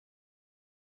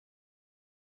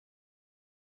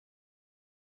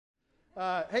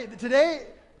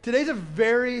Today's a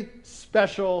very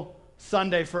special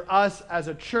Sunday for us as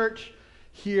a church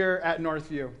here at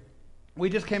Northview. We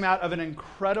just came out of an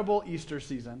incredible Easter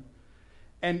season,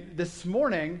 and this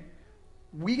morning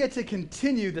we get to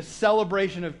continue the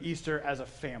celebration of Easter as a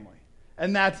family,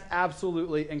 and that's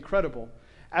absolutely incredible.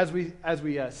 As we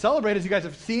celebrate, as you guys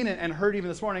have seen and heard even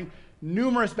this morning,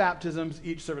 numerous baptisms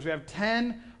each service. We have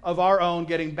 10 of our own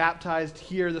getting baptized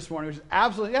here this morning, which is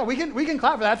absolutely, we can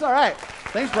clap for that. That's all right.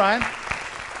 Thanks, Brian.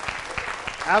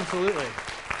 Absolutely.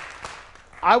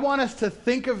 I want us to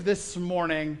think of this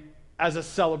morning as a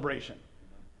celebration,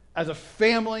 as a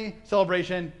family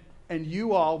celebration, and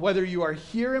you all, whether you are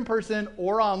here in person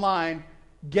or online,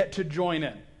 get to join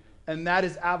in. And that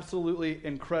is absolutely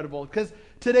incredible, because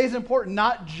today's important,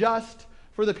 not just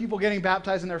for the people getting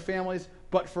baptized and their families,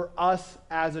 but for us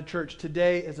as a church.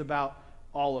 Today is about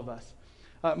all of us.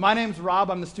 My name's Rob.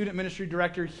 I'm the student ministry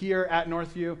director here at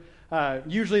Northview.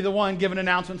 Usually the one giving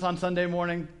announcements on Sunday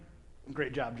morning.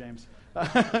 Great job, James.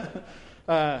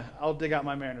 I'll dig out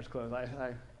my Mariners clothes.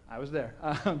 I was there.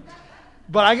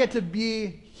 But I get to be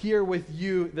here with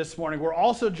you this morning. We're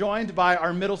also joined by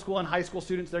our middle school and high school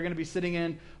students. They're going to be sitting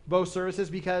in both services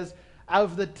because out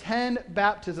of the 10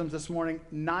 baptisms this morning,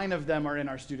 9 of them are in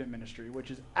our student ministry, which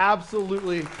is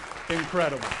absolutely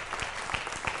incredible.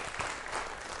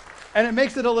 And it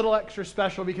makes it a little extra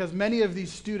special because many of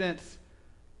these students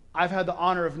I've had the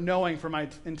honor of knowing for my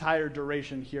entire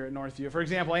duration here at Northview. For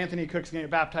example, Anthony Cook's going to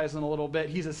get baptized in a little bit.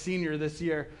 He's a senior this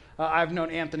year. I've known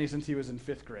Anthony since he was in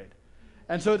 5th grade.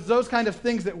 And so it's those kind of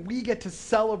things that we get to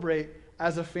celebrate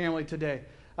as a family today.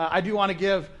 I do want to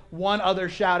give one other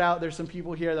shout out. There's some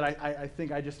people here that I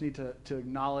think I just need to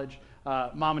acknowledge.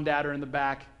 Mom and Dad are in the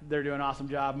back. They're doing an awesome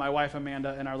job. My wife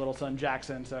Amanda and our little son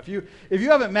Jackson. So if you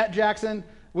haven't met Jackson,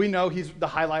 we know he's the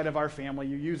highlight of our family.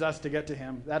 You use us to get to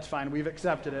him. That's fine. We've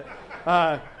accepted it.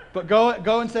 But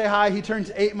go and say hi. He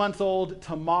turns 8 months old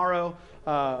tomorrow,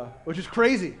 which is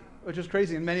crazy.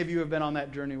 And many of you have been on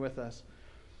that journey with us.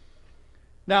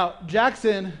 Now,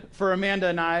 Jackson, for Amanda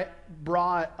and I,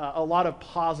 brought a lot of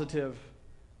positive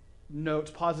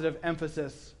notes, positive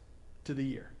emphasis to the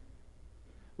year.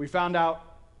 We found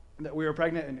out that we were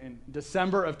pregnant in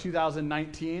December of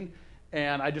 2019,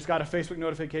 and I just got a Facebook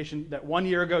notification that 1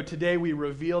 year ago today we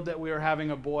revealed that we were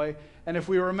having a boy. And if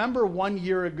we remember 1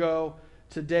 year ago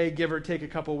today, give or take a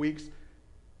couple weeks,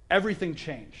 everything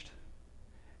changed.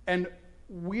 And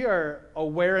we are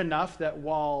aware enough that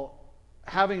while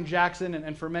having Jackson,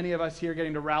 and for many of us here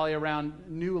getting to rally around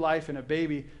new life and a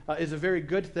baby is a very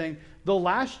good thing, the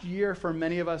last year for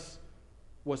many of us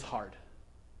was hard.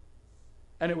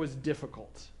 And it was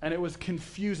difficult. And it was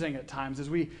confusing at times as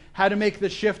we had to make the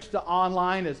shift to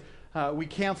online, as we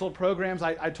canceled programs.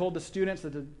 I told the students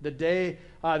that the day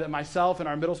that myself and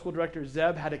our middle school director,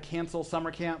 Zeb, had to cancel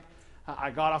summer camp,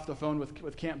 I got off the phone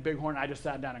with Camp Bighorn. I just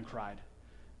sat down and cried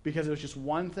because it was just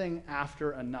one thing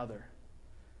after another.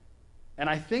 And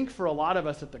I think for a lot of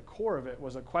us at the core of it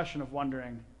was a question of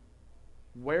wondering,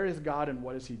 where is God and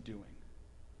what is he doing?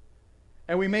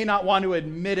 And we may not want to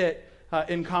admit it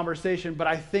in conversation, but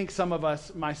I think some of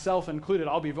us, myself included,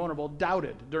 I'll be vulnerable,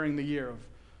 doubted during the year of,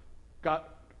 God,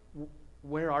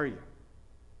 where are you?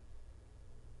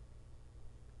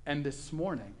 And this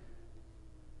morning,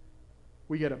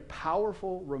 we get a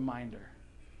powerful reminder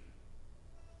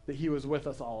that he was with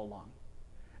us all along.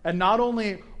 And not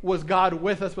only was God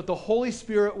with us, but the Holy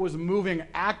Spirit was moving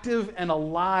active and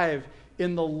alive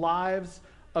in the lives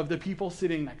of the people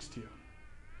sitting next to you.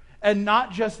 And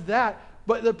not just that,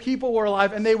 but the people were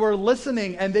alive and they were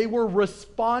listening and they were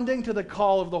responding to the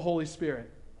call of the Holy Spirit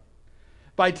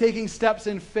by taking steps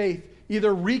in faith,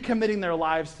 either recommitting their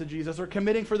lives to Jesus or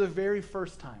committing for the very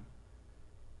first time.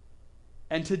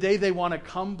 And today they want to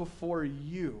come before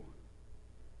you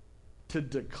to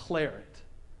declare it.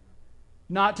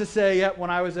 Not to say, yep, when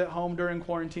I was at home during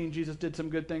quarantine, Jesus did some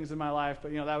good things in my life,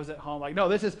 but that was at home. Like,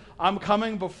 no, I'm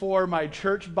coming before my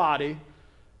church body.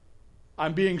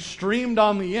 I'm being streamed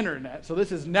on the internet, so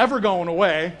this is never going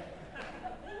away.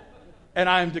 And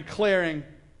I'm declaring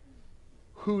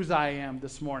whose I am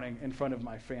this morning in front of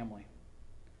my family.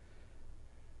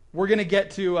 We're going to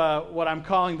get to what I'm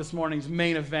calling this morning's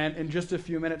main event in just a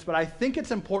few minutes, but I think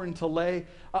it's important to lay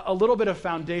a little bit of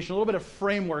foundation, a little bit of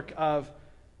framework of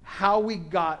how we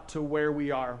got to where we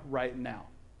are right now.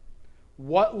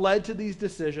 What led to these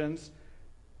decisions?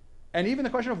 And even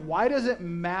the question of why does it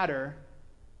matter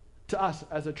to us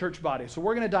as a church body? So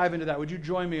we're going to dive into that. Would you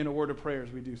join me in a word of prayer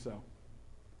as we do so?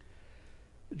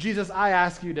 Jesus, I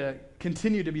ask you to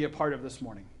continue to be a part of this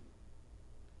morning.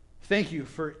 Thank you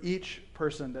for each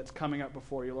person that's coming up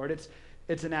before you, Lord.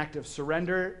 It's an act of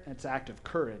surrender. It's an act of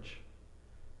courage.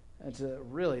 It's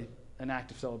really an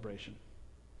act of celebration.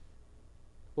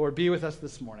 Lord, be with us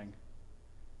this morning.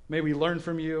 May we learn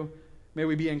from you. May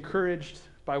we be encouraged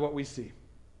by what we see.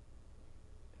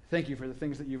 Thank you for the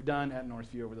things that you've done at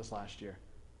Northview over this last year.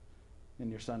 In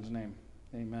your Son's name,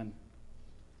 amen.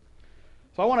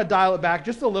 So I want to dial it back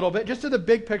just a little bit, just to the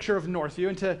big picture of Northview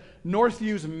and to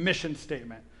Northview's mission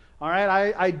statement. All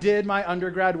right, I did my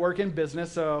undergrad work in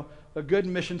business, so a good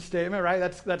mission statement, right?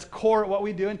 That's core at what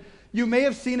we do. And you may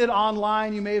have seen it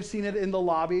online, you may have seen it in the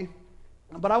lobby,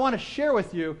 but I want to share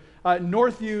with you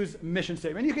Northview's mission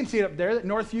statement. You can see it up there, that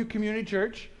Northview Community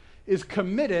Church is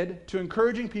committed to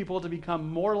encouraging people to become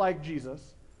more like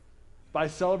Jesus by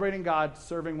celebrating God,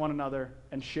 serving one another,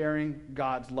 and sharing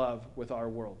God's love with our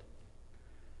world.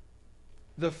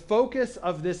 The focus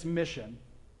of this mission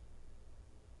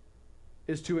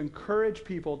is to encourage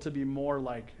people to be more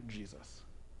like Jesus.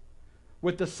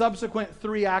 With the subsequent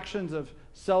 3 actions of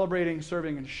celebrating,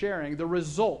 serving, and sharing, the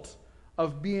result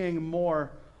of being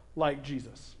more like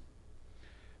Jesus.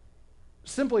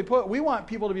 Simply put, we want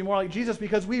people to be more like Jesus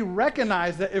because we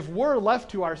recognize that if we're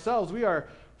left to ourselves, we are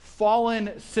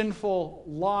fallen, sinful,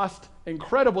 lost,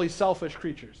 incredibly selfish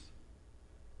creatures.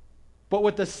 But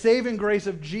with the saving grace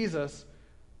of Jesus,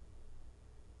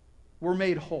 we're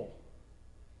made whole.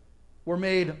 We're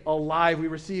made alive. We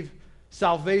receive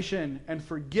salvation and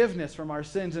forgiveness from our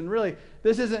sins. And really,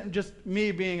 this isn't just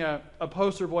me being a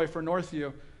poster boy for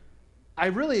Northview. I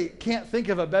really can't think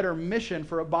of a better mission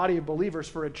for a body of believers,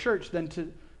 for a church, than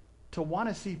to want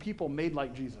to see people made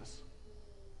like Jesus.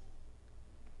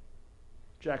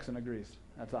 Jackson agrees.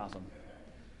 That's awesome.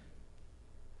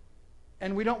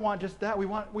 And we don't want just that. We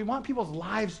want people's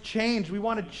lives changed. We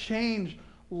want to change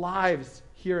lives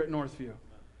here at Northview.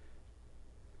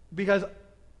 Because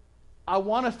I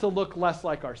want us to look less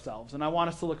like ourselves, and I want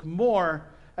us to look more,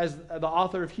 as the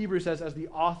author of Hebrews says, as the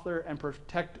author and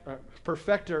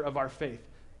perfecter of our faith.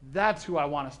 That's who I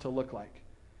want us to look like.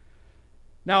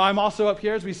 Now, I'm also up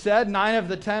here, as we said, 9 of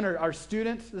the 10 are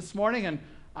students this morning, and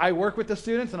I work with the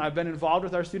students, and I've been involved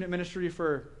with our student ministry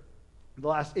for the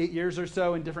last 8 years or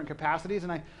so in different capacities,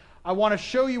 and I want to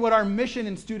show you what our mission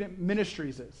in student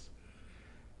ministries is.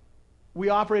 We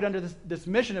operate under this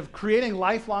mission of creating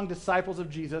lifelong disciples of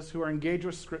Jesus who are engaged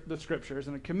with the Scriptures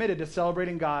and are committed to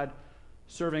celebrating God,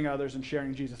 serving others, and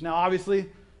sharing Jesus. Now, obviously,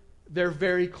 they're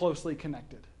very closely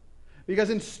connected. Because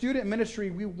in student ministry,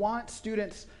 we want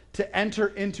students to enter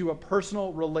into a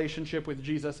personal relationship with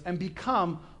Jesus and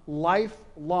become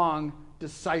lifelong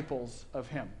disciples of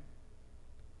Him.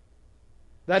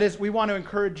 That is, we want to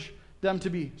encourage them to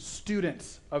be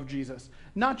students of Jesus,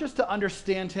 not just to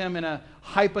understand Him in a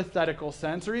hypothetical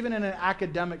sense or even in an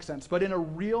academic sense, but in a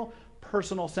real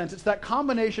personal sense. It's that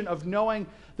combination of knowing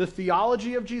the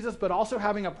theology of Jesus, but also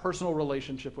having a personal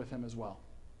relationship with Him as well.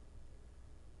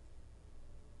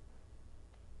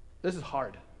 This is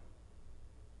hard.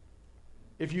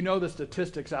 If you know the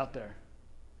statistics out there,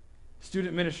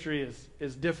 student ministry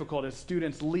is difficult. As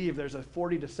students leave, there's a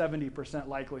 40 to 70%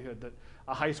 likelihood that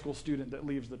a high school student that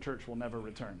leaves the church will never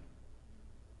return.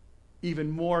 Even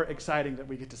more exciting that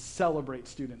we get to celebrate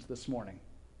students this morning.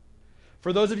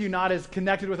 For those of you not as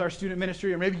connected with our student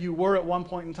ministry, or maybe you were at one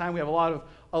point in time, we have a lot of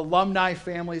alumni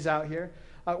families out here.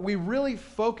 We really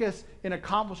focus in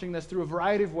accomplishing this through a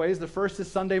variety of ways. The first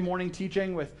is Sunday morning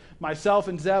teaching with myself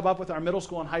and Zeb up with our middle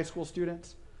school and high school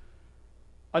students.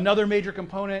 Another major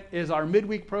component is our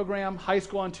midweek program, high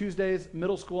school on Tuesdays,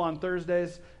 middle school on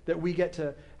Thursdays, that we get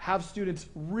to have students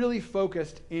really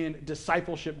focused in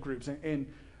discipleship groups, in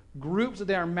groups that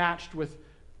they are matched with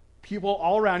people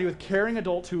all around you, with caring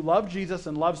adults who love Jesus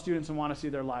and love students and want to see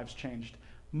their lives changed.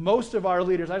 Most of our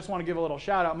leaders, I just want to give a little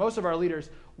shout out, most of our leaders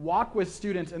walk with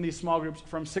students in these small groups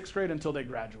from 6th grade until they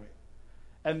graduate.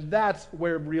 And that's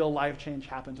where real life change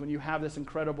happens, when you have this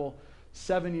incredible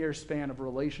 7-year span of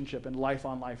relationship and life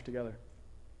on life together.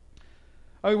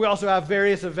 I mean, we also have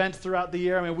various events throughout the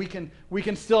year. I mean, we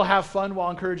can still have fun while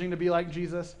encouraging to be like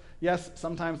Jesus. Yes,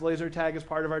 sometimes laser tag is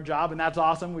part of our job, and that's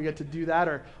awesome. We get to do that.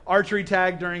 Or archery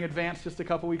tag during advance just a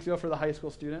couple weeks ago for the high school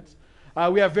students.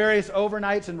 We have various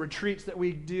overnights and retreats that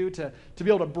we do to be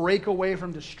able to break away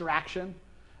from distraction.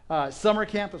 Summer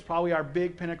camp is probably our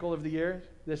big pinnacle of the year.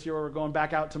 This year we're going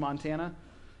back out to Montana.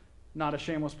 Not a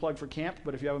shameless plug for camp,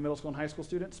 but if you have a middle school and high school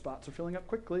student, spots are filling up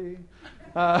quickly,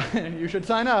 and you should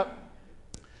sign up.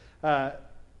 But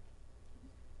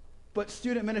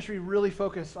student ministry really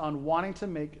focuses on wanting to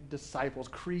make disciples,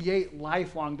 create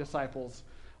lifelong disciples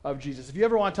of Jesus. If you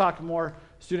ever want to talk more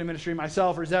student ministry,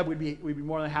 myself or Zeb, we'd be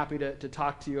more than happy to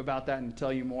talk to you about that and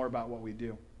tell you more about what we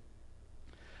do.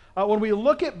 When we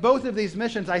look at both of these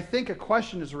missions, I think a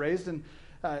question is raised, and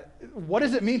What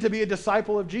does it mean to be a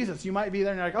disciple of Jesus? You might be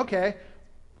there and you're like, okay,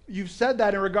 you've said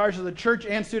that in regards to the church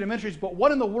and student ministries, but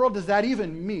what in the world does that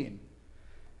even mean?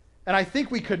 And I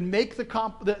think we could make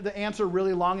the answer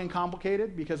really long and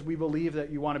complicated because we believe that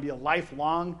you want to be a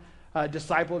lifelong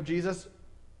disciple of Jesus,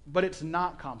 but it's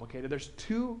not complicated. There's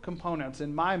two components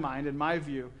in my mind, in my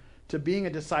view, to being a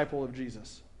disciple of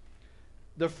Jesus.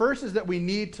 The first is that we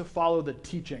need to follow the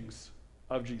teachings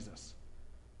of Jesus.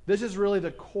 This is really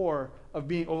the core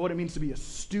of what it means to be a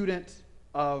student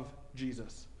of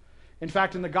Jesus. In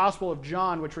fact, in the Gospel of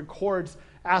John, which records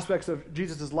aspects of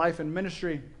Jesus' life and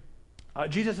ministry,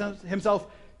 Jesus himself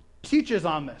teaches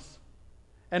on this.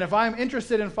 And if I'm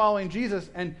interested in following Jesus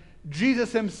and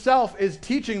Jesus himself is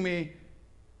teaching me,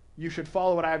 you should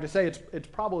follow what I have to say. It's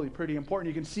probably pretty important.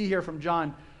 You can see here from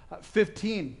John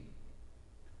 15,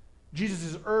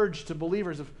 Jesus' urge to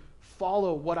believers of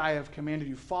follow what I have commanded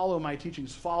you. Follow my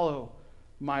teachings. Follow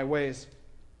my ways.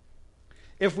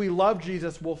 If we love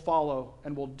Jesus, we'll follow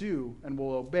and we'll do and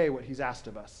we'll obey what he's asked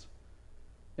of us.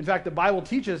 In fact, the Bible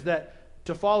teaches that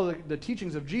to follow the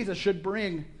teachings of Jesus should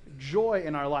bring joy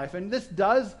in our life. And this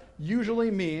does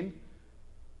usually mean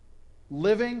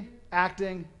living,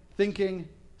 acting, thinking,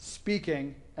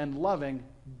 speaking, and loving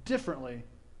differently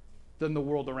than the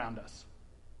world around us.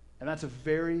 And that's a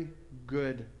very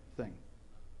good thing.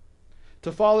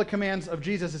 To follow the commands of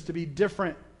Jesus is to be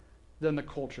different than the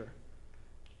culture.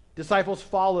 Disciples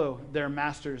follow their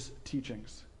master's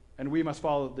teachings, and we must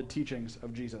follow the teachings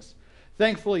of Jesus.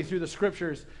 Thankfully, through the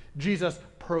scriptures, Jesus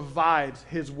provides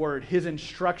his word, his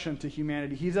instruction to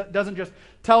humanity. He doesn't just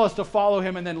tell us to follow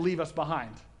him and then leave us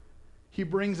behind. He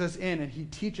brings us in and he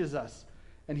teaches us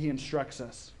and he instructs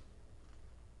us.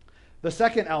 The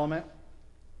second element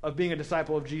of being a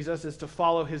disciple of Jesus is to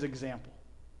follow his example.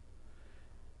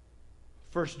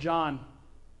 1 John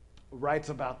writes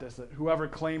about this, that whoever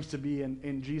claims to be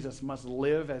in Jesus must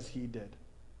live as he did.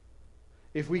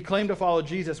 If we claim to follow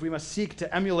Jesus, we must seek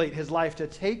to emulate his life, to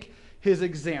take his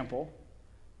example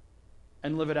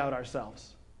and live it out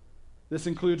ourselves. This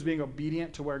includes being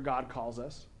obedient to where God calls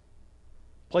us,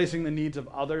 placing the needs of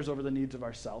others over the needs of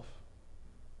ourselves,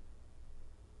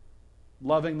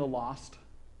 loving the lost,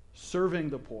 serving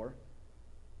the poor,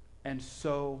 and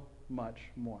so much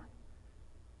more.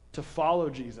 To follow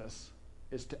Jesus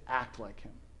is to act like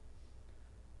him.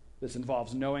 This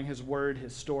involves knowing his word,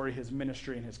 his story, his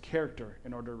ministry, and his character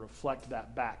in order to reflect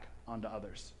that back onto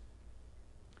others.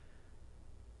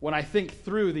 When I think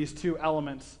through these two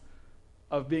elements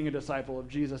of being a disciple of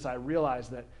Jesus, I realize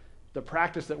that the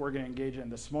practice that we're going to engage in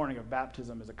this morning of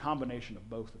baptism is a combination of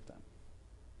both of them.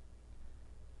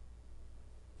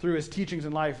 Through his teachings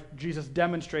in life, Jesus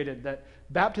demonstrated that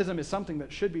baptism is something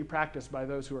that should be practiced by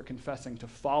those who are confessing to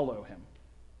follow him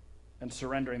and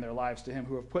surrendering their lives to him,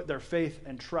 who have put their faith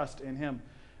and trust in him.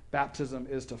 Baptism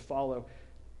is to follow.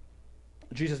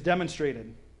 Jesus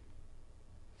demonstrated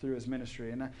through his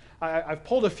ministry. And I've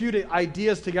pulled a few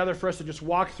ideas together for us to just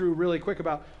walk through really quick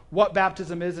about what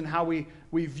baptism is and how we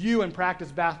view and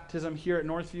practice baptism here at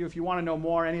Northview. If you want to know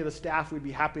more, any of the staff, we'd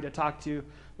be happy to talk to you.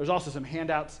 There's also some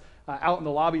handouts out in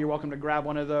the lobby. You're welcome to grab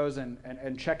one of those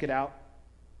and check it out.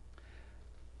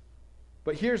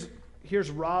 But here's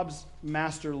Rob's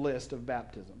master list of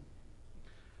baptism.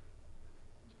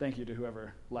 Thank you to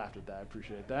whoever laughed at that. I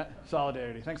appreciate that.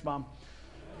 Solidarity. Thanks, Mom.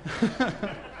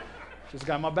 Just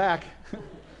got my back.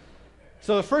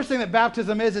 So the first thing that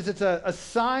baptism is it's a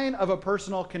sign of a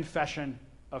personal confession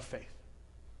of faith.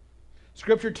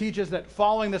 Scripture teaches that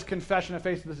following this confession of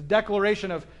faith, this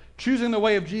declaration of choosing the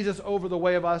way of Jesus over the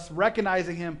way of us,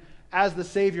 recognizing him as the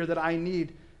Savior that I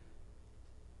need,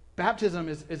 baptism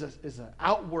is an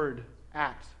outward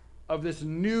act of this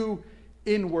new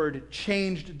inward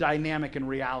changed dynamic and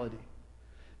reality.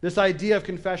 This idea of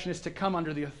confession is to come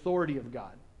under the authority of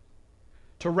God,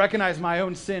 to recognize my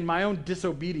own sin, my own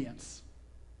disobedience,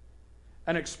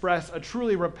 and express a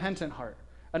truly repentant heart,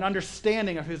 an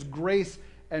understanding of his grace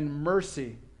and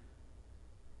mercy,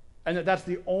 and that's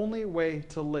the only way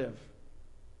to live,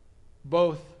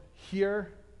 both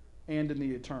here and in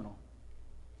the eternal.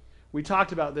 We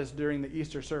talked about this during the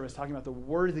Easter service, talking about the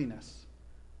worthiness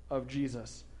of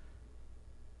Jesus.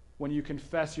 When you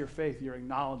confess your faith, you're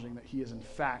acknowledging that he is in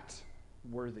fact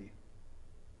worthy.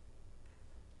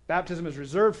 Baptism is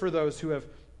reserved for those who have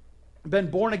been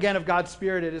born again of God's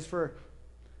Spirit. It is for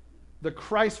the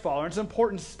Christ follower. It's an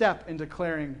important step in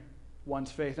declaring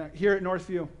one's faith. Now, here at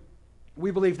Northview,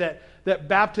 we believe that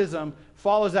baptism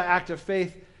follows that act of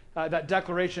faith, that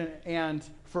declaration, and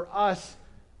for us,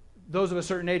 those of a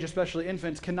certain age, especially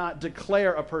infants, cannot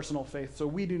declare a personal faith. So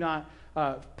we do not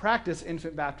practice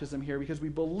infant baptism here because we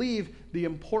believe the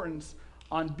importance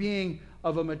on being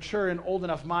of a mature and old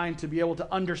enough mind to be able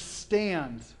to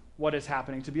understand what is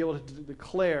happening, to be able to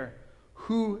declare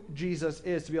who Jesus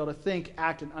is, to be able to think,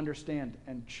 act, and understand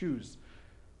and choose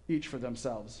each for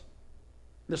themselves.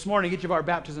 This morning, each of our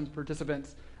baptism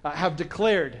participants have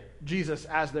declared Jesus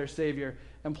as their Savior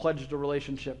and pledged a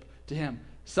relationship to him.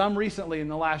 Some recently in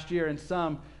the last year, and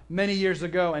some many years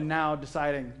ago, and now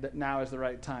deciding that now is the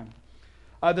right time.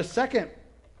 The second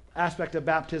aspect of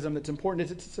baptism that's important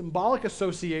is its symbolic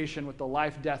association with the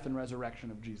life, death, and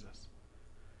resurrection of Jesus.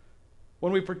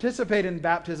 When we participate in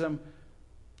baptism,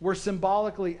 we're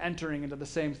symbolically entering into the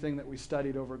same thing that we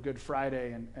studied over Good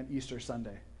Friday and Easter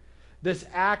Sunday. This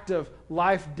act of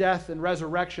life, death, and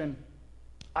resurrection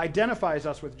identifies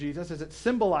us with Jesus as it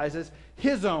symbolizes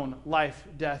his own life,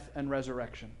 death, and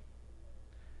resurrection.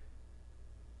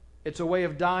 It's a way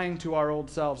of dying to our old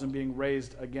selves and being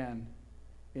raised again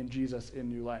in Jesus in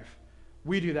new life.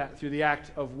 We do that through the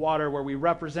act of water, where we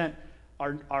represent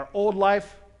our old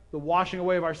life, the washing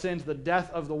away of our sins, the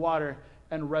death of the water,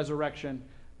 and resurrection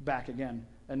back again.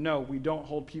 And no, we don't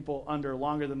hold people under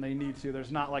longer than they need to.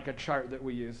 There's not like a chart that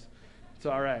we use. It's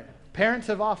all right. Parents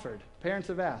have offered. Parents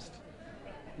have asked.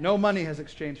 No money has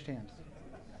exchanged hands.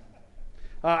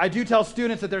 I do tell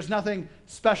students that there's nothing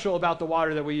special about the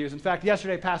water that we use. In fact,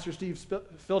 yesterday, Pastor Steve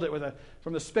filled it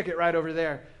from the spigot right over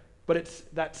there. But it's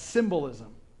that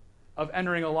symbolism of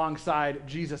entering alongside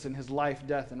Jesus in his life,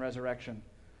 death, and resurrection.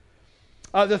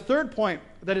 The third point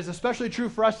that is especially true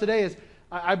for us today is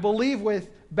I believe with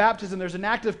baptism there's an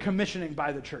act of commissioning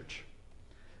by the church.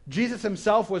 Jesus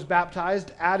himself was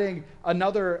baptized, adding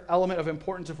another element of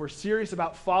importance if we're serious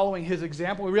about following his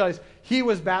example. We realize he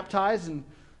was baptized, and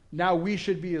now we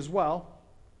should be as well.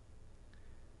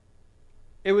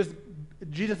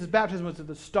 Jesus' baptism was at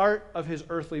the start of his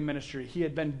earthly ministry. He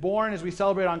had been born, as we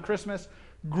celebrate on Christmas,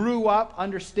 grew up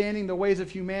understanding the ways of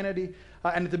humanity,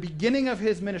 and at the beginning of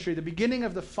his ministry, the beginning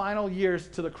of the final years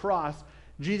to the cross,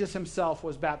 Jesus himself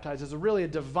was baptized as a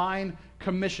divine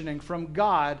commissioning from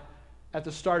God at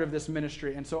the start of this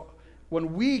ministry. And so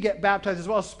when we get baptized as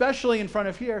well, especially in front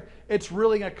of here, it's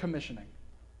really a commissioning.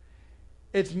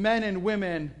 It's men and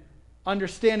women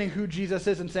understanding who Jesus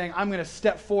is and saying, I'm going to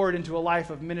step forward into a life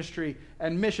of ministry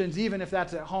and missions, even if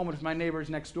that's at home with my neighbors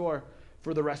next door,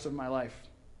 for the rest of my life.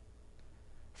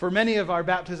 For many of our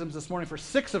baptisms this morning, for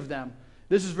 6 of them,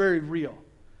 this is very real.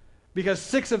 Because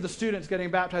 6 of the students getting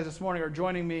baptized this morning are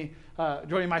joining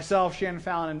myself, Shannon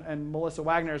Fallon, and Melissa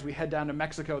Wagner as we head down to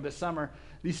Mexico this summer.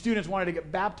 These students wanted to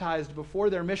get baptized before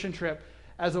their mission trip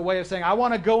as a way of saying, I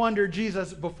want to go under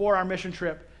Jesus before our mission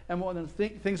trip. And one of the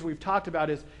things we've talked about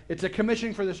is it's a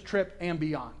commissioning for this trip and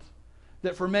beyond.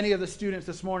 That for many of the students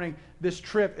this morning, this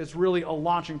trip is really a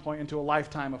launching point into a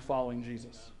lifetime of following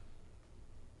Jesus.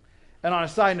 And on a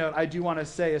side note, I do want to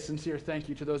say a sincere thank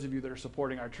you to those of you that are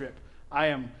supporting our trip. I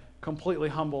am completely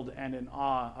humbled and in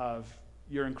awe of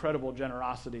your incredible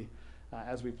generosity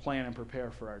as we plan and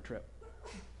prepare for our trip.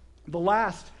 The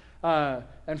last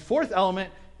and fourth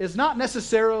element is not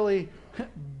necessarily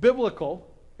biblical.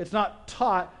 It's not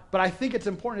taught, but I think it's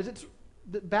important.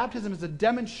 Baptism is a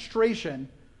demonstration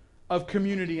of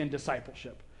community and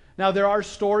discipleship. Now, there are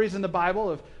stories in the Bible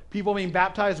of people being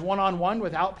baptized one-on-one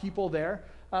without people there,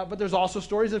 but there's also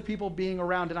stories of people being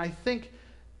around, and I think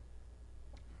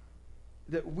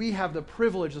that we have the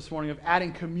privilege this morning of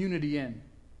adding community in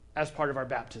as part of our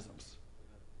baptisms.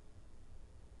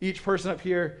 Each person up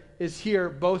here is here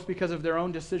both because of their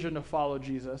own decision to follow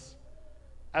Jesus,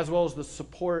 as well as the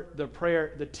support, the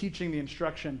prayer, the teaching, the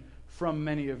instruction from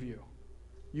many of you.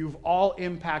 You've all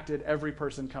impacted every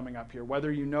person coming up here,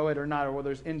 whether you know it or not, or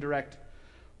whether it's indirect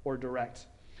or direct.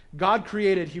 God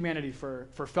created humanity for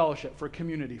fellowship, for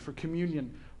community, for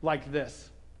communion like this.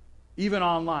 Even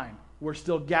online, we're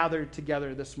still gathered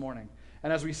together this morning.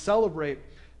 And as we celebrate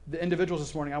the individuals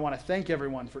this morning, I want to thank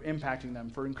everyone for impacting them,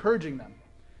 for encouraging them.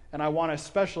 And I want to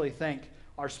especially thank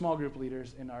our small group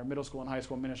leaders in our middle school and high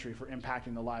school ministry for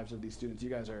impacting the lives of these students. You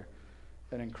guys are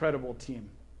an incredible team.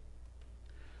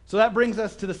 So that brings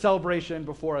us to the celebration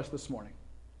before us this morning.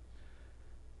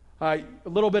 A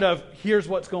little bit of here's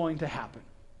what's going to happen.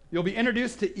 You'll be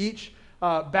introduced to each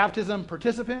baptism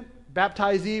participant,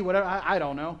 baptizee, whatever, I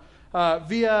don't know,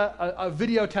 via a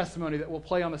video testimony that will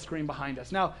play on the screen behind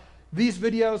us. Now, these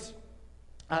videos,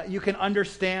 you can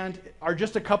understand, are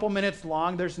just a couple minutes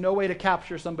long. There's no way to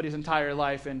capture somebody's entire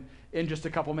life in just a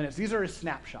couple minutes. These are a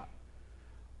snapshot.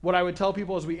 What I would tell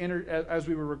people as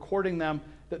we were recording them,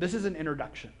 that this is an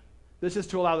introduction. This is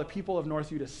to allow the people of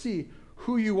Northview to see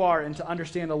who you are and to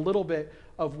understand a little bit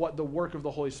of what the work of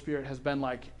the Holy Spirit has been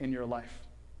like in your life.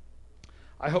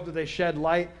 I hope that they shed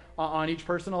light on each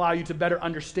person, allow you to better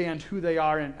understand who they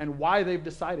are and why they've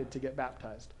decided to get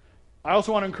baptized. I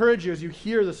also want to encourage you as you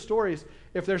hear the stories,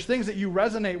 if there's things that you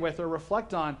resonate with or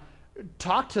reflect on,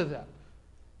 talk to them.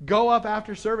 Go up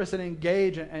after service and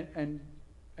engage and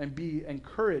be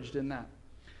encouraged in that.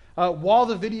 While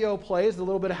the video plays, a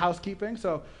little bit of housekeeping.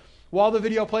 So while the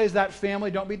video plays, that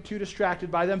family, don't be too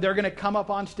distracted by them. They're going to come up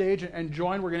on stage and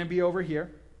join. We're going to be over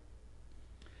here.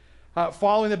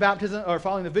 Following the baptism or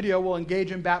following the video, we'll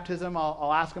engage in baptism.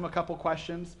 I'll ask them a couple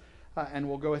questions, and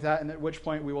we'll go with that. And at which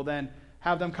point we will then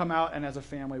have them come out, and as a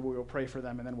family, we will pray for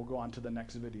them, and then we'll go on to the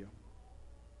next video.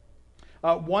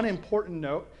 One important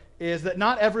note is that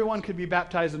not everyone could be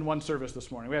baptized in one service this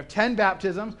morning. We have 10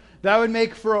 baptisms. That would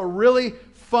make for a really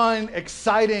fun,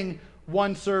 exciting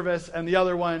one service, and the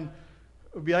other one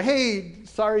would be like, hey,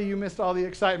 sorry you missed all the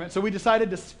excitement. So we decided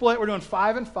to split. We're doing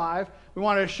 5 and 5. We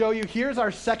wanted to show you, here's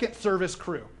our second service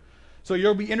crew. So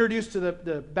you'll be introduced to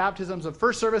the baptisms of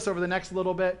first service over the next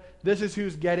little bit. This is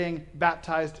who's getting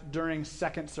baptized during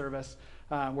second service.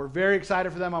 We're very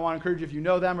excited for them. I want to encourage you, if you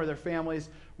know them or their families,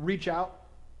 reach out.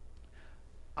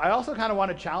 I also kind of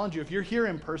want to challenge you, if you're here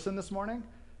in person this morning,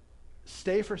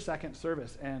 stay for second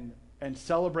service and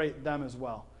celebrate them as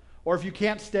well. Or if you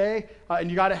can't stay and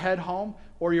you got to head home,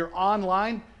 or you're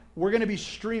online, we're going to be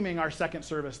streaming our second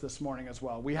service this morning as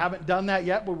well. We haven't done that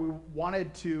yet, but we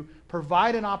wanted to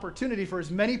provide an opportunity for as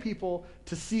many people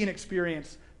to see and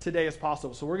experience today as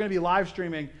possible. So we're going to be live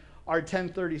streaming our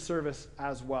 10:30 service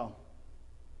as well.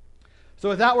 So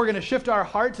with that, we're going to shift our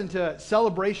hearts into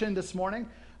celebration this morning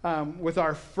with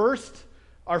our first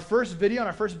video and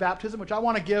our first baptism, which I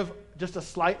want to give just a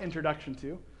slight introduction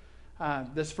to.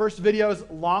 This first video is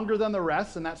longer than the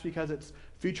rest, and that's because it's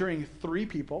featuring 3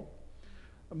 people: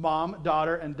 mom,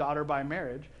 daughter, and daughter by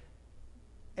marriage.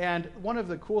 And one of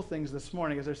the cool things this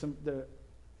morning is it's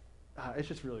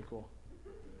just really cool.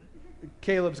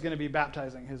 Caleb's going to be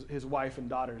baptizing his wife and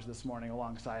daughters this morning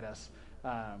alongside us.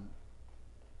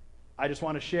 I just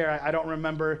want to share, I don't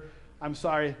remember, I'm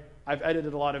sorry, I've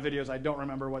edited a lot of videos, I don't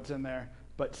remember what's in there,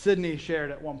 but Sydney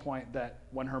shared at one point that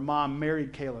when her mom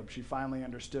married Caleb, she finally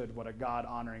understood what a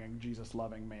God-honoring and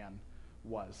Jesus-loving man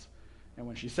was. And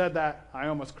when she said that, I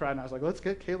almost cried, and I was like, let's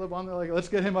get Caleb on there, let's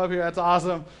get him up here, that's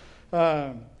awesome.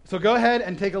 So go ahead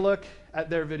and take a look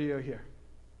at their video here.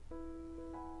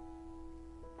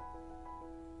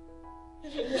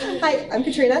 Hi, I'm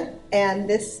Katrina, and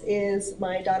this is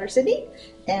my daughter Sydney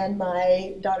and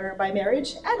my daughter by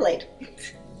marriage, Adelaide.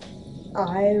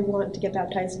 I want to get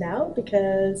baptized now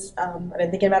because I've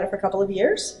been thinking about it for a couple of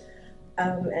years,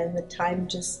 and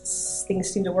things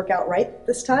seem to work out right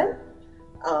this time.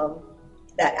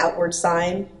 That outward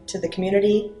sign to the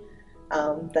community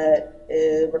that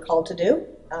we're called to do,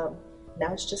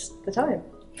 now it's just the time.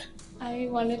 I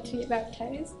wanted to get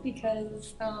baptized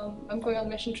because I'm going on a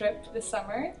mission trip this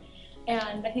summer,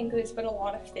 and I think there's been a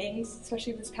lot of things,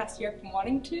 especially this past year, I've been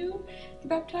wanting to get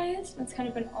baptized. It's kind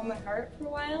of been on my heart for a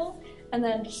while, and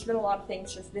then just been a lot of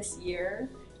things just this year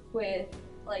with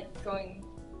going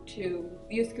to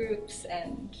youth groups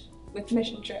and with the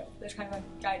mission trip that's kind of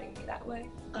guiding me that way.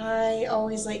 I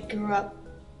always grew up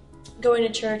going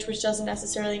to church, which doesn't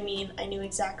necessarily mean I knew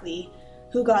exactly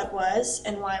who God was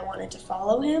and why I wanted to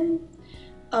follow him,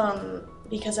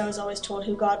 because I was always told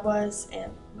who God was,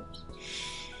 and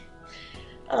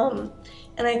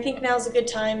I think now's a good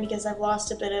time because I've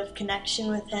lost a bit of connection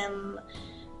with him,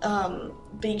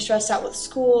 being stressed out with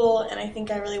school, and I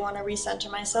think I really want to recenter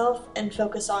myself and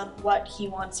focus on what he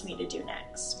wants me to do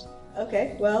next.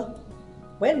 Okay, well,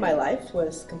 when my life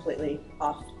was completely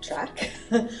off track,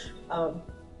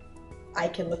 I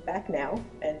can look back now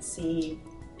and see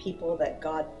people that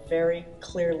God very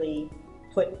clearly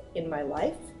put in my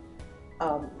life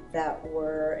that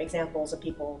were examples of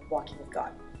people walking with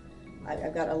God.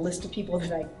 I've got a list of people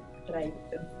that I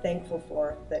am thankful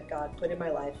for that God put in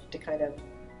my life to kind of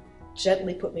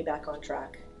gently put me back on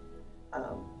track,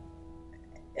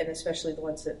 and especially the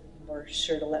ones that were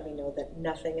sure to let me know that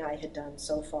nothing I had done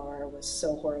so far was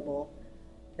so horrible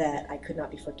that I could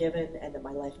not be forgiven and that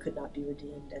my life could not be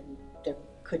redeemed and there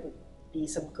couldn't be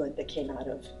some good that came out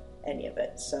of any of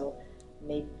it. So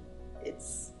maybe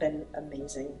it's been an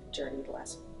amazing journey the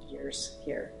last years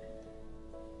here.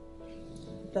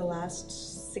 The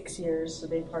last 6 years of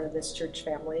being part of this church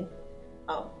family,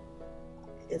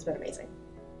 it's been amazing.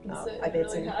 I've made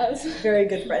some very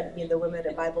good friends, the women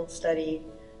at Bible study,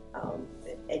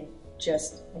 and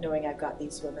just knowing I've got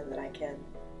these women that I can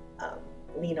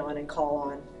lean on and call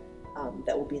on,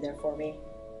 that will be there for me.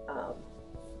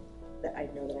 That I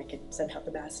know that I can send out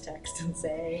the mass text and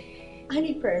say, I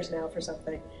need prayers now for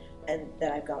something, and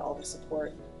that I've got all the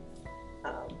support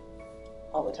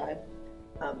all the time.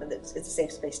 And it's a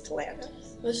safe space to land.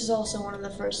 This is also one of the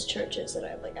first churches that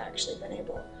I've actually been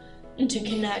able to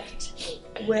connect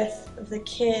with the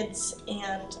kids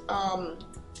and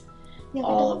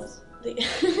all of the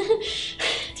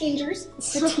Teachers.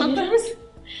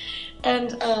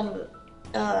 and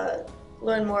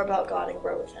learn more about God and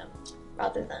grow with Him,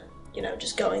 rather than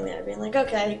just going there being like,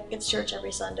 okay, it's church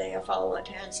every Sunday. I follow my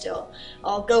parents still.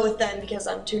 I'll go with them because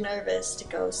I'm too nervous to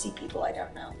go see people I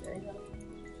don't know. There you go.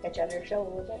 Get you on your show a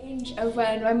little bit. Of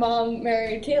when my mom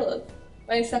married Caleb,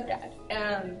 my stepdad,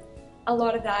 and a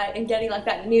lot of that, and getting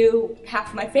that new half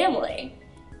of my family.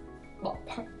 Well,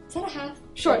 is that a half?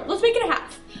 Sure, let's make it a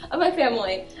half of my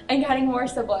family, and getting more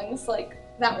siblings like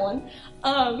that one.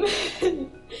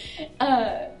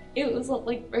 It was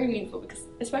very meaningful because,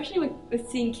 especially with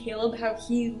seeing Caleb, how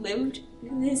he lived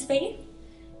his faith,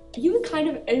 he was kind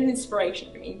of an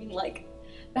inspiration to me, being like,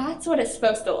 that's what it's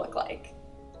supposed to look like.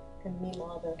 And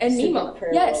Mima,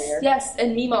 yes,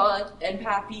 and Mima and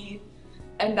Pappy,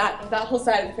 and that whole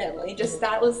side of the family. Just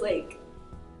that was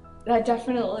that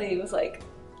definitely was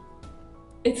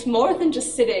it's more than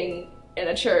just sitting in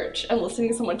a church and listening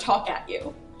to someone talk at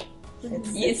you.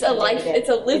 It's a life. It's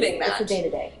a living that. It's a day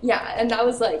to day. Yeah, and that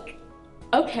was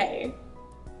okay,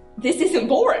 this isn't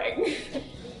boring.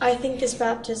 I think this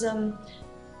baptism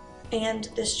and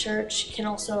this church can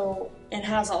also, and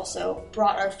has also,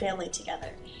 brought our family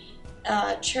together.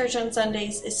 Church on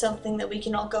Sundays is something that we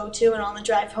can all go to, and on the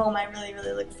drive home I really,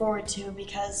 really look forward to,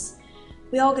 because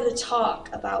we all get to talk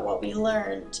about what we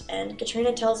learned, and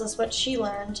Katrina tells us what she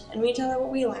learned, and we tell her what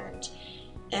we learned.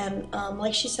 And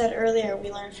like she said earlier,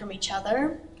 we learn from each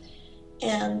other,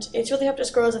 and it's really helped us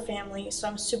grow as a family, so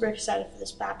I'm super excited for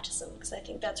this baptism, because I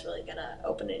think that's really going to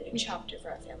open a new chapter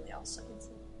for our family also.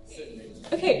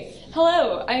 Okay,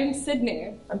 hello, I'm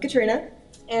Sydney. I'm Katrina.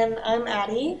 And I'm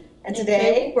Addie. And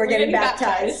today we're getting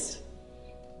baptized.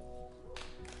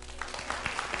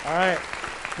 All right,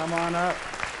 come on up.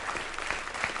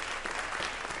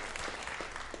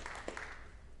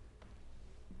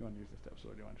 You want to use the steps,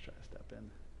 or do you want to try to step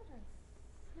in?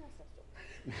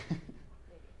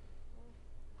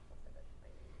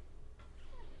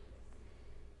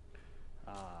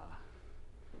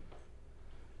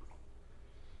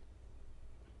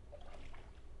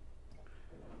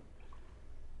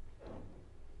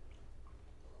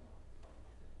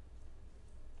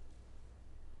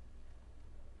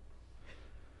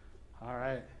 All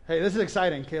right. Hey, this is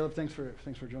exciting. Caleb, thanks for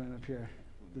joining up here.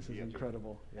 This is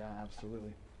incredible. Yeah,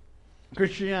 absolutely.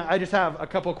 Christina, I just have a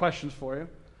couple questions for you.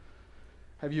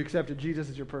 Have you accepted Jesus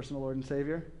as your personal Lord and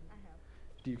Savior? I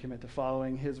have. Do you commit to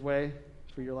following His way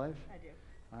for your life? I do.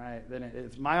 All right. Then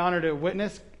it's my honor to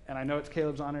witness, and I know it's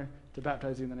Caleb's honor to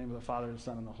baptize you in the name of the Father, the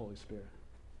Son, and the Holy Spirit.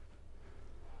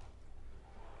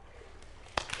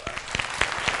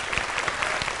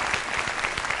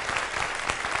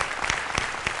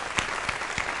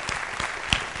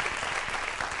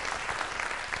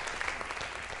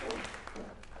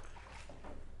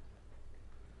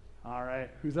 All right,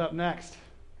 who's up next?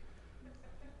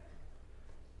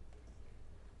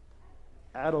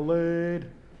 Adelaide.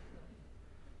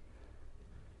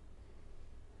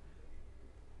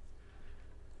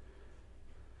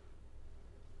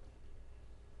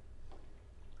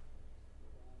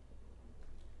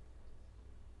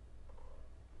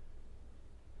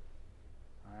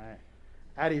 All right.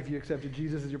 Addie, have you accepted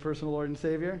Jesus as your personal Lord and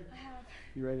Savior? I have.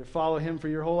 You ready to follow Him for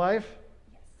your whole life?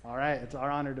 Yes. All right, it's our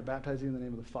honor to baptize you in the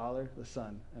name of the Father, the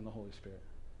Son, and the Holy Spirit.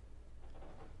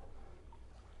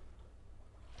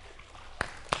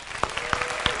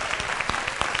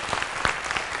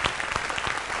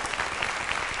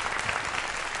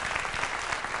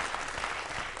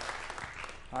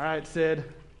 All right, Sid,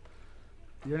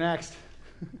 you're next.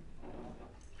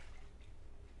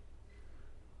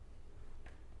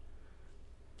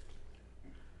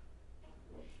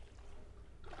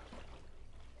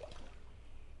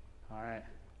 All right.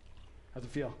 How's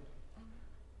it feel?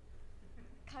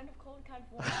 Kind of cold, kind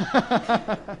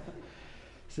of warm.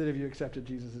 Sid, have you accepted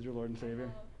Jesus as your Lord and Savior?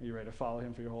 Are you ready to follow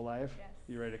Him for your whole life? Yes.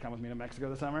 You ready to come with me to Mexico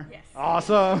this summer? Yes.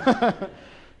 Awesome.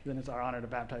 Then it's our honor to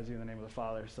baptize you in the name of the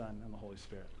Father, Son, and the Holy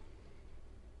Spirit.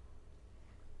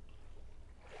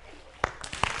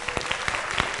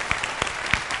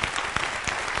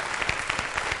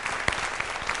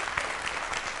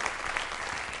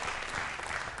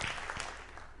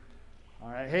 All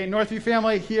right. Hey, Northview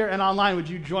family here and online, would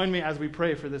you join me as we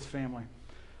pray for this family?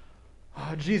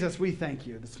 Oh, Jesus, we thank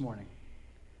you this morning.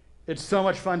 It's so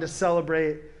much fun to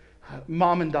celebrate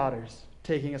mom and daughters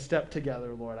taking a step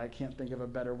together, Lord. I can't think of a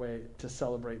better way to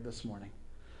celebrate this morning.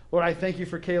 Lord, I thank you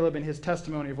for Caleb and his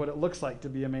testimony of what it looks like to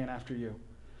be a man after you.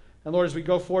 And Lord, as we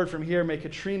go forward from here, may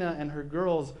Katrina and her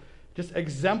girls just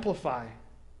exemplify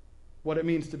what it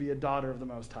means to be a daughter of the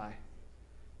Most High.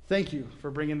 Thank you for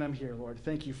bringing them here, Lord.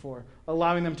 Thank you for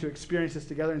allowing them to experience this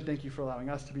together, and thank you for allowing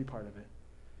us to be part of it.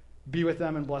 Be with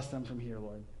them and bless them from here,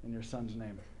 Lord. In your Son's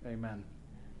name, amen.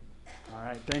 All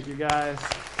right, thank you, guys.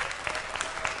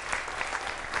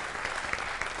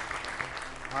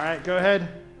 All right, go ahead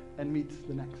and meet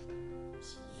the next.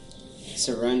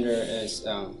 Surrender is,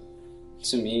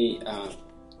 to me,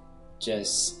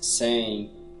 just saying,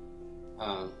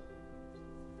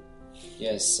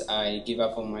 yes, I give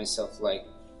up on myself, like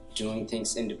doing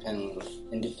things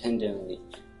independently.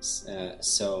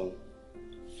 So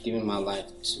giving my life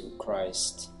to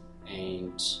Christ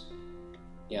and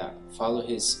follow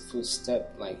his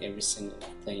footstep, like every single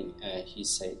thing he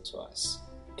said to us.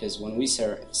 Because when we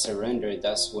surrender,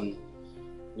 that's when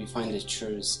we find the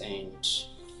truth and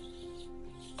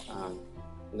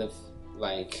live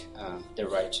like the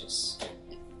righteous.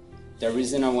 The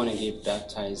reason I want to get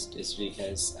baptized is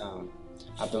because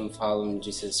I've been following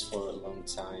Jesus for a long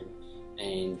time,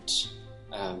 and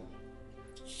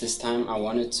this time I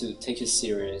wanted to take it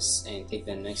serious and take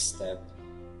the next step,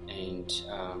 and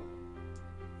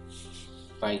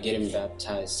by getting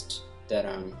baptized, that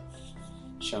I'm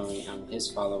showing I'm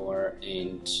his follower,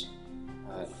 and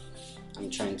I'm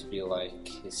trying to be like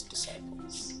his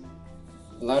disciples.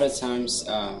 A lot of times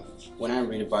when I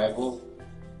read the Bible,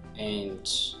 and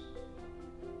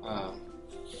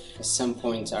at some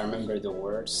point I remember the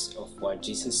words of what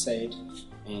Jesus said,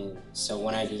 and so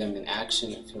when I do them in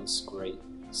action, it feels great.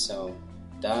 So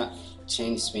that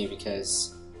changed me,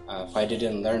 because if I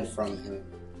didn't learn from him,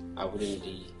 I wouldn't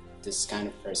be this kind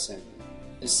of person.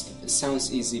 It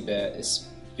sounds easy, but it's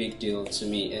a big deal to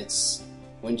me. It's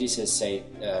when Jesus said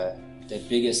the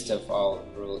biggest of all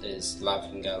rule is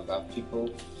loving God, love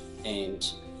people. And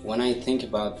when I think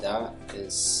about that,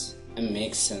 it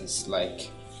makes sense. Like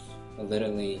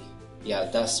literally,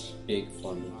 that's big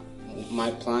for me.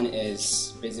 My plan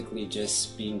is basically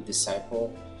just being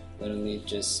disciple, literally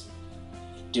just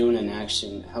doing an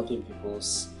action, helping people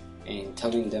and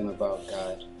telling them about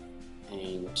God.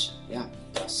 And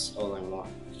that's all I want.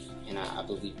 And I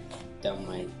believe that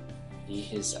might be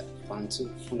his plan too.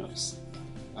 Who knows?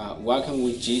 Walking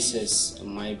with Jesus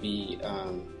might be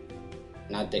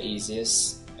not the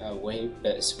easiest way,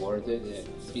 but it's worth it,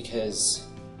 because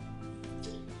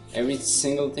every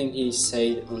single thing he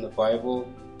said on the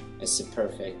Bible is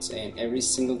perfect, and every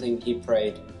single thing he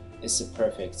prayed is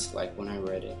perfect, like when I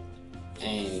read it.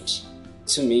 And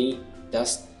to me,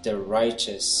 that's the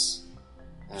righteous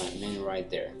man right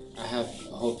there. I have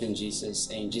hope in Jesus,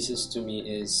 and Jesus to me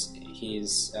is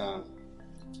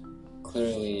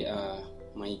clearly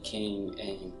my king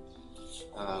and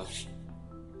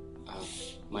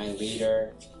my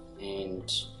leader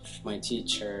and my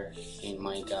teacher and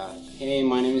my God. Hey,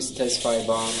 my name is Tesfai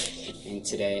Bong, and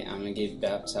today I'm gonna get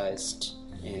baptized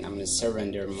and I'm gonna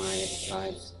surrender my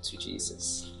life to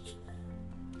Jesus.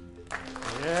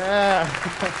 Yeah.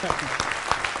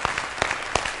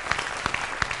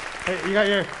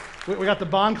 Hey, we got the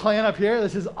bond clan up here.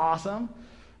 This is awesome.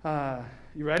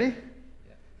 You ready?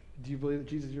 Yeah. Do you believe that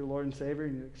Jesus is your Lord and Savior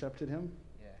and you accepted him?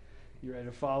 Yeah. You ready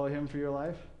to follow him for your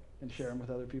life and share him with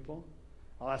other people?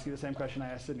 I'll ask you the same question I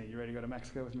asked Sydney. You ready to go to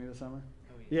Mexico with me this summer?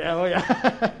 Oh, yeah.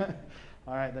 Yeah.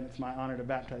 All right, then it's my honor to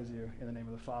baptize you in the name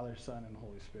of the Father, Son, and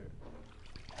Holy Spirit.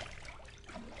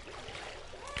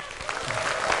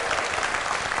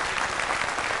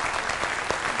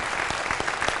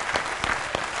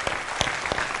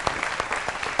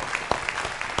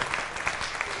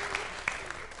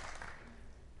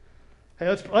 Hey,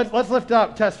 let's lift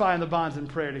up Tesfai and the Bonds in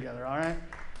prayer together, all right?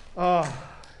 Oh,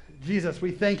 Jesus, we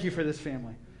thank you for this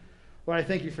family. Lord, I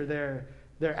thank you for their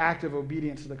act of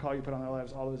obedience to the call you put on their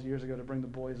lives all those years ago to bring the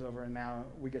boys over, and now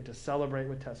we get to celebrate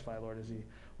with Tesfai, Lord, as he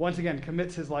once again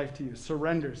commits his life to you,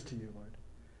 surrenders to you, Lord,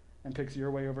 and picks your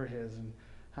way over his. And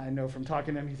I know from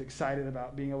talking to him, he's excited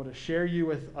about being able to share you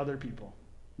with other people.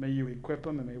 May you equip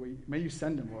him, and may you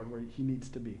send him, Lord, where he needs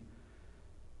to be.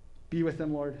 Be with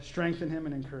him, Lord. Strengthen him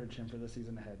and encourage him for the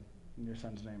season ahead. In your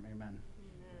son's name, amen.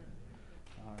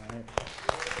 All right.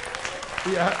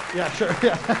 Yeah, sure.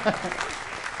 Yeah.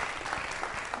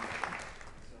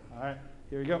 All right,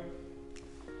 here we go.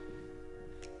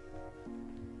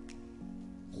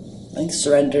 I think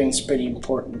surrendering is pretty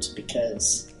important,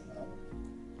 because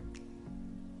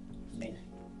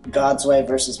God's way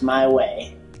versus my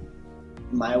way.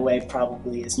 My way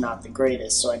probably is not the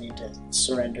greatest, so I need to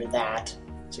surrender that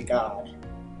to God,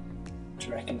 to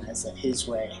recognize that his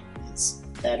way is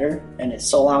better. And it's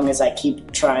so long as I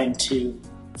keep trying to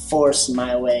force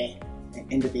my way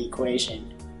into the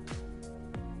equation,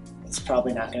 it's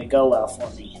probably not going to go well for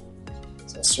me.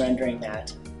 So surrendering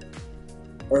that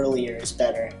earlier is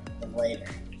better than later.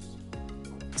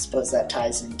 I suppose that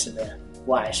ties into the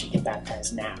why I should get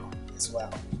baptized now as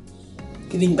well.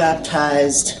 Getting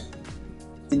baptized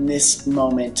in this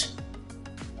moment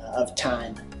of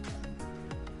time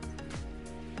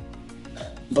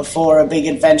before a big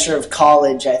adventure of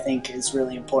college, I think, is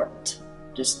really important.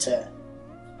 Just to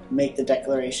make the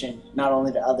declaration not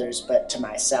only to others but to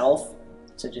myself,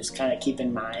 to just kind of keep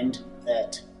in mind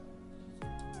that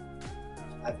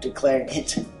I've declared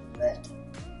it, that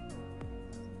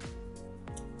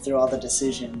through all the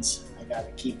decisions I got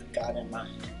to keep God in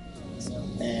mind.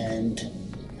 And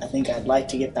I think I'd like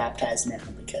to get baptized now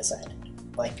because I'd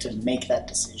like to make that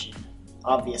decision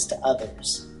obvious to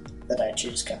others that I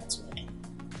choose God's way.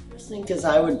 First thing, because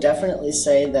I would definitely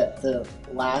say that the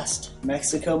last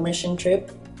Mexico mission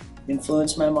trip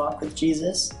influenced my walk with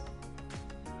Jesus,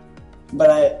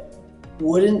 but I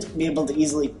wouldn't be able to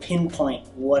easily pinpoint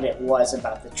what it was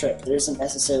about the trip. There isn't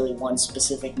necessarily one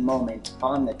specific moment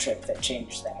on the trip that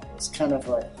changed that. It's kind of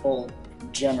a whole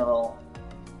general,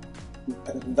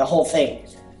 the whole thing.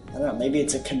 I don't know, maybe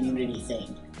it's a community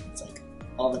thing. It's like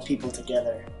all the people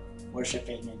together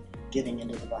worshiping and getting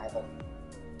into the Bible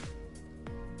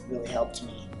really helped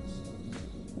me.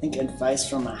 I think advice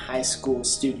from a high school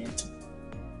student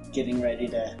getting ready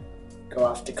to go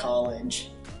off to college,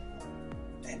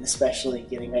 and especially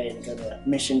getting ready to go to a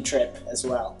mission trip as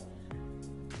well.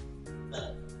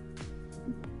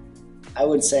 I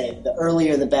would say the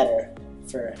earlier the better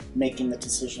for making the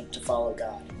decision to follow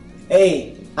God.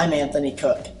 Hey, I'm Anthony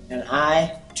Cook, and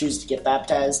I choose to get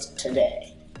baptized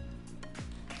today.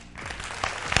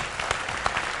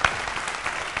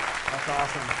 That's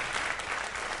awesome.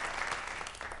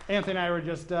 Anthony and I were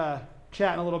just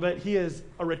chatting a little bit. He is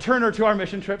a returner to our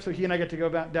mission trip, so he and I get to go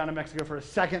back down to Mexico for a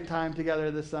second time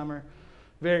together this summer.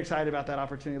 Very excited about that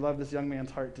opportunity. Love this young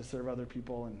man's heart to serve other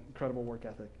people and incredible work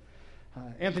ethic.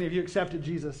 Anthony, have you accepted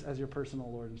Jesus as your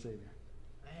personal Lord and Savior?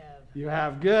 I have. You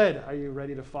have. Good. Are you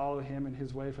ready to follow him in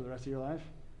his way for the rest of your life?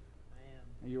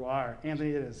 I am. You are. Anthony,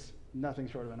 it is nothing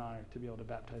short of an honor to be able to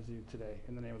baptize you today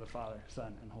in the name of the Father,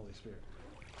 Son, and Holy Spirit.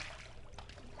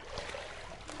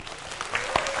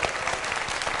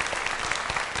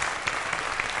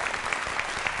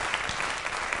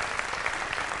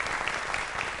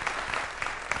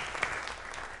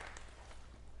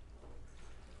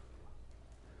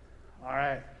 All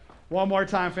right. One more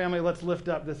time, family. Let's lift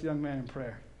up this young man in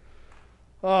prayer.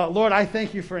 Lord, I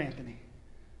thank you for Anthony.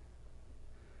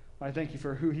 I thank you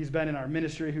for who he's been in our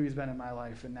ministry, who he's been in my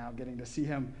life, and now getting to see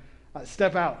him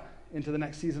step out into the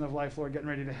next season of life, Lord, getting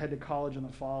ready to head to college in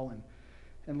the fall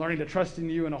and learning to trust in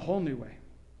you in a whole new way.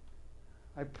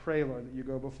 I pray, Lord, that you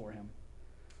go before him.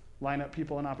 Line up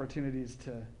people and opportunities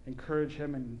to encourage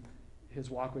him in his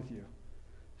walk with you.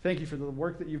 Thank you for the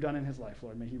work that you've done in his life,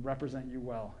 Lord. May he represent you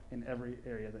well in every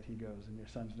area that he goes. In your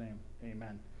son's name,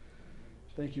 amen.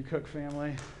 Thank you, Cook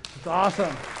family. It's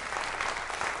awesome.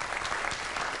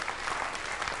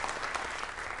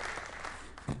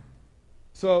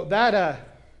 So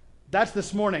that's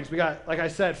this morning's. We got, like I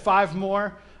said, 5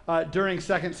 more during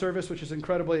second service, which is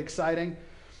incredibly exciting.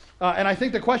 And I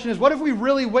think the question is, what have we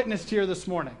really witnessed here this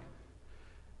morning?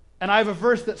 And I have a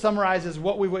verse that summarizes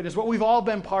what we witnessed, what we've all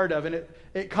been part of. And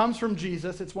it comes from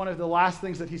Jesus. It's one of the last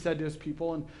things that he said to his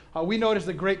people. And we know it as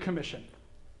the Great Commission.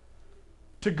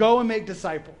 To go and make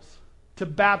disciples. To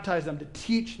baptize them. To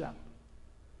teach them.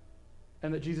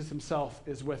 And that Jesus himself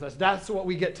is with us. That's what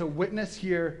we get to witness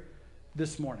here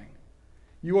this morning.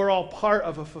 You are all part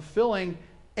of a fulfilling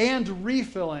and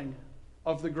refilling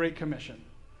of the Great Commission.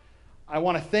 I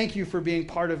want to thank you for being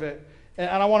part of it. And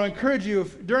I want to encourage you,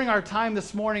 if during our time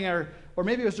this morning, or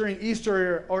maybe it was during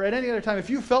Easter or at any other time, if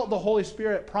you felt the Holy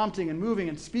Spirit prompting and moving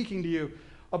and speaking to you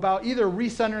about either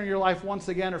recentering your life once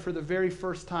again or for the very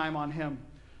first time on him,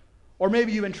 or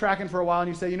maybe you've been tracking for a while and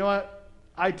you say, you know what,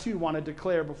 I too want to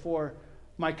declare before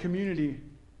my community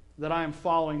that I am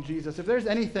following Jesus. If there's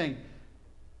anything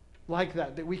like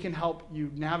that we can help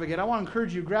you navigate, I want to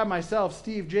encourage you, grab myself,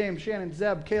 Steve, James, Shannon,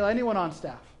 Zeb, Kayla, anyone on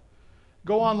staff.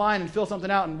 Go online and fill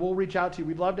something out, and we'll reach out to you.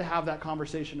 We'd love to have that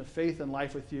conversation of faith and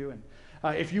life with you. And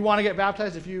if you want to get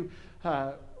baptized, if you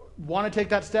want to take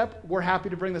that step, we're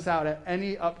happy to bring this out at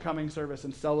any upcoming service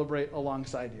and celebrate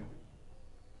alongside you.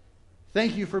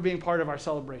 Thank you for being part of our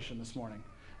celebration this morning.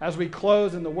 As we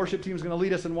close and the worship team is going to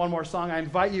lead us in one more song, I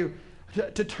invite you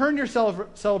to turn your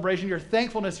celebration, your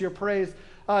thankfulness, your praise,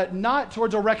 not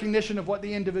towards a recognition of what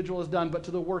the individual has done, but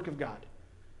to the work of God.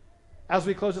 as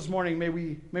we close this morning, may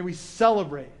we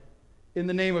celebrate in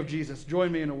the name of Jesus. Join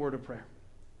me in a word of prayer.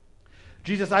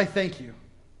 Jesus, I thank you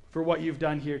for what you've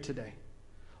done here today.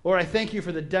 Lord, I thank you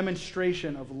for the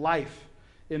demonstration of life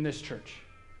in this church.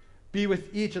 Be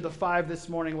with each of the 5 this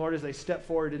morning, Lord, as they step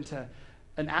forward into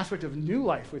an aspect of new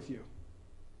life with you.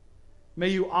 May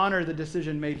you honor the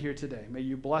decision made here today. May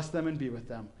you bless them and be with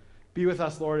them. Be with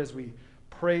us, Lord, as we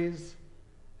praise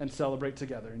and celebrate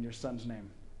together. In your Son's name,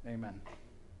 amen.